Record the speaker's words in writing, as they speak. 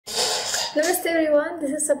Namaste everyone,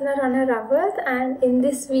 this is Sapna Rana Rawat, and in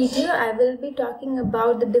this video I will be talking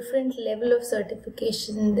about the different level of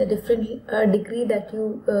certification, the different degree that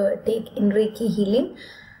you take in Reiki healing.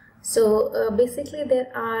 So basically there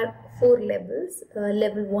are 4 levels,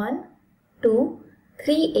 level 1, 2,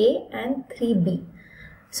 3A and 3B.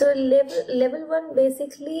 So level 1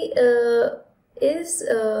 basically is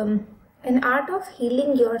an art of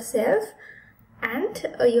healing yourself and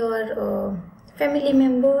your family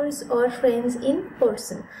members or friends in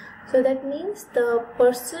person. So that means the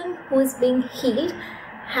person who is being healed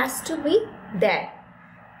has to be there.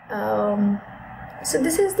 So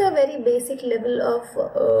this is the very basic level of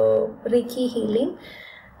Reiki healing,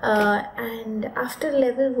 and after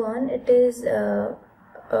level 1 it is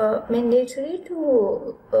mandatory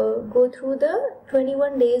to go through the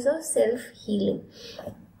 21 days of self-healing.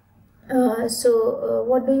 So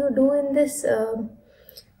what do you do in this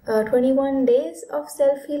 21 days of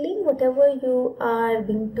self-healing? Whatever you are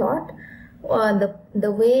being taught,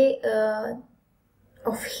 the way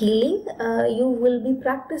of healing, you will be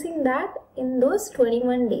practicing that in those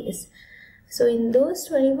 21 days. So in those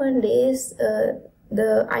 21 days,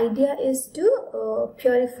 the idea is to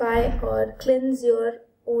purify or cleanse your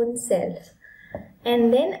own self,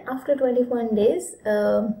 and then after 21 days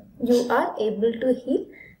you are able to heal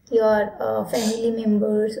your family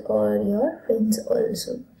members or your friends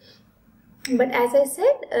also. But as I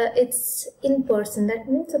said, it's in person. That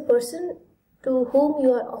means the person to whom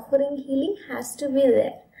you are offering healing has to be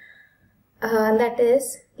there. That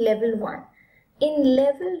is level 1. In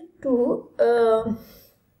level 2,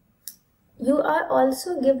 you are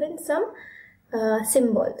also given some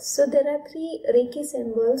symbols. So there are 3 Reiki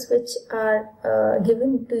symbols which are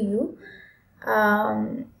given to you.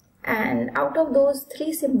 And out of those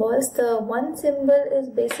 3 symbols, the one symbol is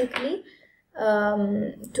basically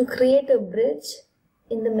to create a bridge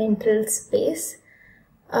in the mental space,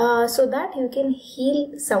 so that you can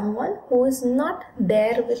heal someone who is not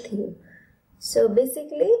there with you. So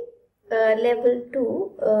basically level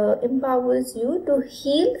 2 empowers you to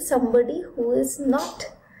heal somebody who is not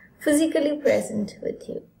physically present with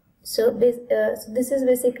you. So this is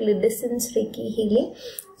basically distance Reiki healing.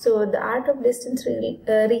 So the art of distance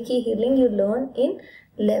Reiki healing you learn in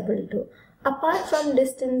level 2. Apart from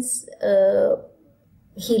distance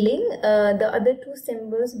healing, the other 2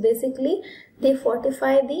 symbols basically they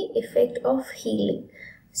fortify the effect of healing.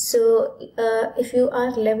 So if you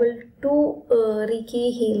are level 2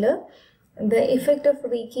 Reiki healer, the effect of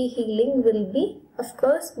Reiki healing will be of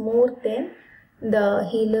course more than the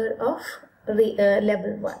healer of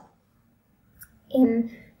level 1.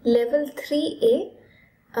 In level 3A,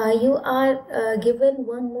 you are given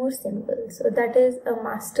one more symbol. So that is a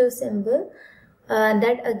master symbol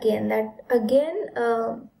that again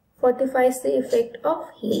fortifies the effect of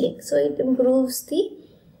healing. So it improves the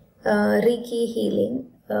Reiki healing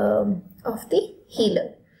of the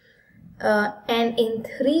healer. And in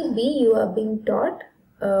 3B you are being taught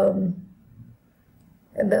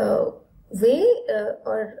the way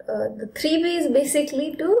the 3B is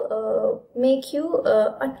basically to make you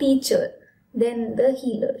a teacher than the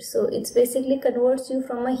healer. So it's basically converts you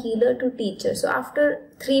from a healer to teacher. So after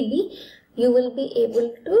 3B you will be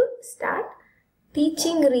able to start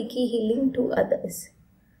teaching Reiki healing to others.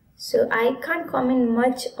 So I can't comment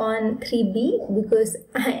much on 3B because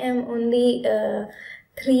I am only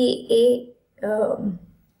 3A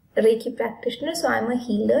Reiki practitioner, so I'm a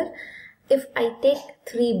healer. If I take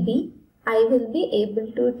 3B, I will be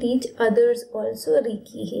able to teach others also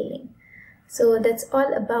Reiki healing. So that's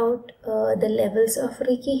all about the levels of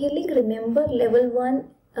Reiki healing. Remember, level 1,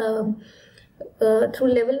 through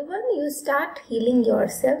level 1 you start healing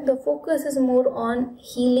yourself. The focus is more on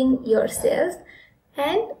healing yourself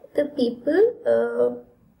and the people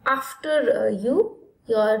after you,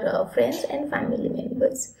 your friends and family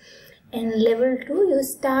members. And level 2 you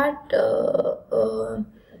start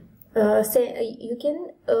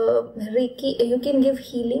you can give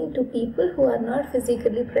healing to people who are not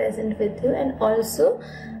physically present with you, and also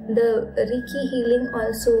the Reiki healing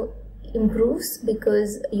also improves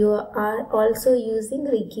because you are also using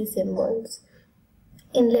Reiki symbols.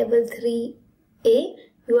 In level 3A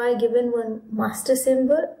you are given one master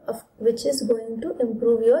symbol which is going to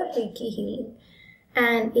improve your Reiki healing,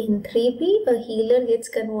 and in 3B a healer gets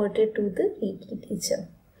converted to the Reiki teacher.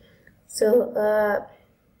 So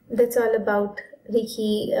that's all about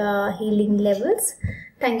Reiki healing levels.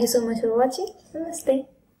 Thank you so much for watching. Namaste.